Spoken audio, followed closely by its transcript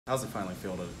How's it finally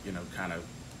feel to, kind of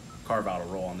carve out a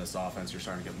role in this offense? You're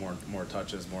starting to get more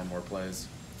touches, more and more plays.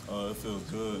 It feels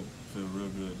good. It feels real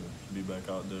good to be back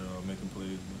out there making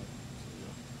plays.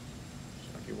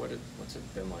 Shocky, what's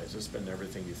it been like? Has this been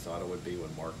everything you thought it would be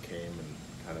when Mark came and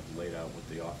kind of laid out what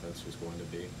the offense was going to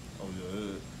be? Oh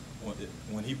yeah,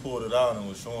 when he pulled it out and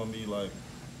was showing me like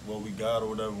what we got or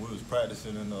whatever, we was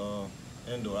practicing in the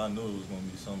indoor. I knew it was going to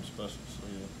be something special. So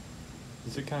yeah.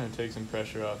 Does it kind of take some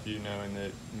pressure off you knowing that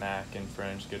Mac and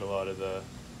French get a lot of the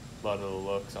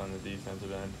looks on the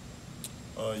defensive end?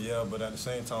 Yeah, but at the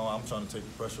same time, I'm trying to take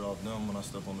the pressure off them when I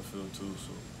step on the field too.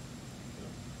 So, yeah.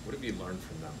 What have you learned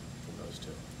from them, from those two?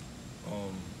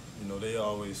 They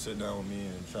always sit down with me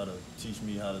and try to teach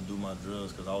me how to do my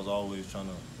drills because I was always trying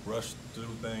to rush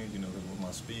through things. With my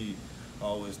speed, I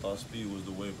always thought speed was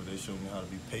the way, but they showed me how to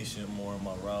be patient more in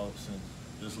my routes and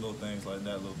just little things like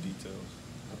that, little details.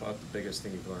 How about the biggest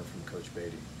thing you've learned from Coach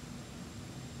Beatty?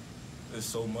 It's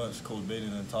so much. Coach Beatty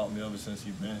done taught me ever since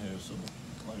he's been here. So,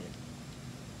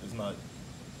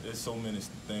 it's so many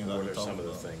things I can talk about. What are some of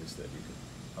the things that you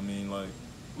could? Like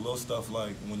little stuff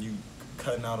like when you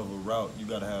cutting out of a route, you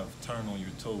gotta have turn on your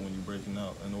toe when you're breaking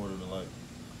out in order to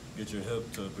get your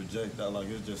hip to project that.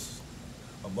 It's just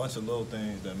a bunch of little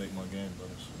things that make my game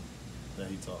better. So that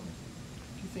he taught me.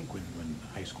 Do you think when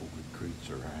high school recruits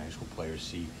or high school players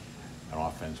see an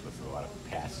offense with a lot of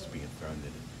passes being thrown,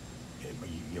 that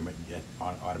it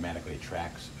automatically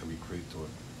attracts a recruit to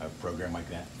a program like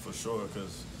that? For sure,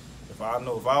 because if I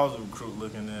was a recruit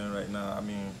looking in right now,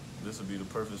 this would be the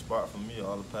perfect spot for me.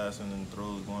 All the passing and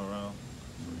throws going around.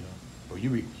 Yeah. Well,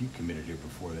 you committed here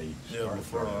before they started. Yeah,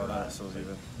 before all that. So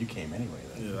yeah. You came anyway,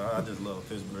 though. Yeah, I just love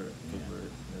Pittsburgh. Yeah.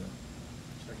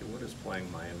 Shocky, what is playing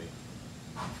Miami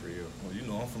for you?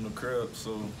 Well, I'm from the crib,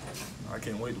 so I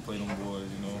can't wait to play them boys.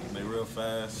 They real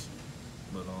fast,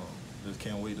 but just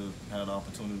can't wait to have the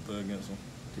opportunity to play against them.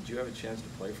 Did you have a chance to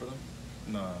play for them?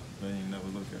 Nah, they ain't never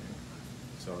look at me.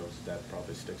 So that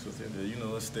probably sticks with you?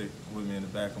 Yeah, it stick with me in the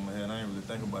back of my head. I ain't really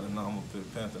think about it now. I'm a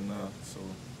Pitt Panther now, so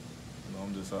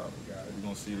I'm just out. We're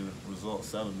gonna see the results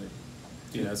Saturday.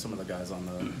 Do you know some of the guys on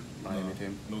the Miami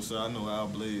team? No, sir. I know Al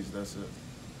Blaze. That's it.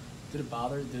 Did it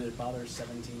bother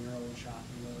 17-year-old Shocky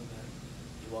that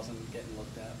he wasn't getting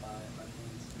looked at by the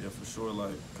fans? Yeah, for sure.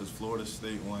 Because Florida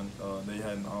State one, they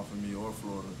hadn't offered me or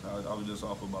Florida. I was just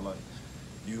offered by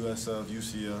USF,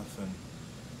 UCF, and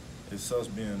it sucks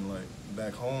being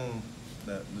back home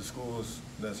that the schools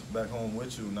that's back home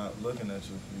with you not looking at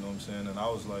you. You know what I'm saying? And I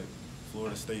was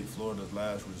Florida State, Florida's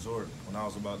last resort. When I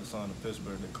was about to sign to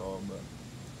Pittsburgh, they called, but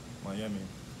Miami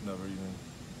never even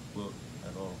looked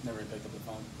at all. Never picked up the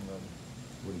phone? Never.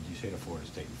 What did you say to Florida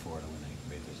State and Florida when they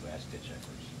made those last-ditch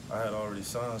efforts? I had already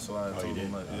signed, so I had told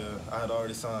them, I had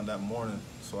already signed that morning,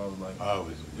 so I was like, oh,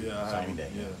 it was signing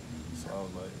day. Yeah. So I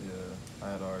was like, yeah,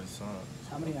 I had already signed.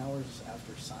 How many hours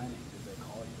after signing did they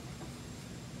call you?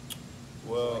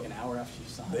 Well, an hour after you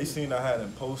signed? They seen I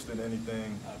hadn't posted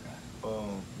anything. Okay.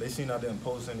 They seen I didn't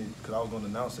post any because I was going to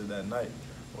announce it that night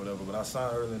or whatever, but I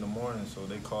signed early in the morning, so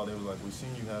they called. They was like, we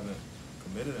seen you haven't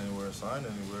committed anywhere, signed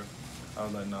anywhere. I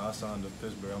was like, nah, I signed to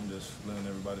Pittsburgh. I'm just letting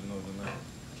everybody know tonight.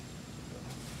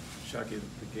 Shocky,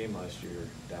 the game last year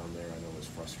down there I know was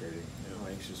frustrating. How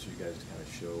anxious are you guys to kind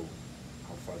of show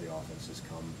how far the offense has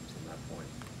come from that point?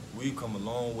 We've come a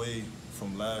long way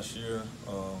from last year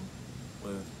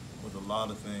with a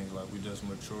lot of things. We just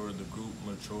matured, the group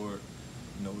matured.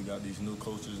 We got these new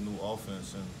coaches, new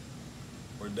offense, and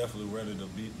we're definitely ready to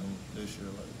beat them this year.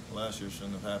 Last year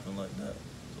shouldn't have happened like that,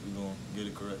 so we're going to get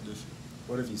it correct this year.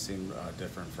 What have you seen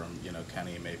different from,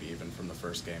 Kenny, maybe even from the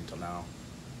first game till now?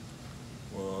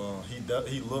 Well,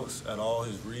 he looks at all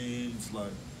his reads,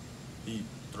 he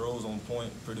throws on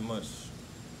point pretty much.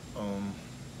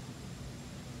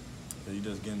 He's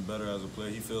just getting better as a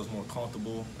player. He feels more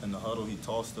comfortable in the huddle. He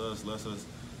talks to us, lets us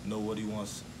know what he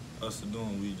wants us to do,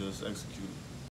 and we just execute it.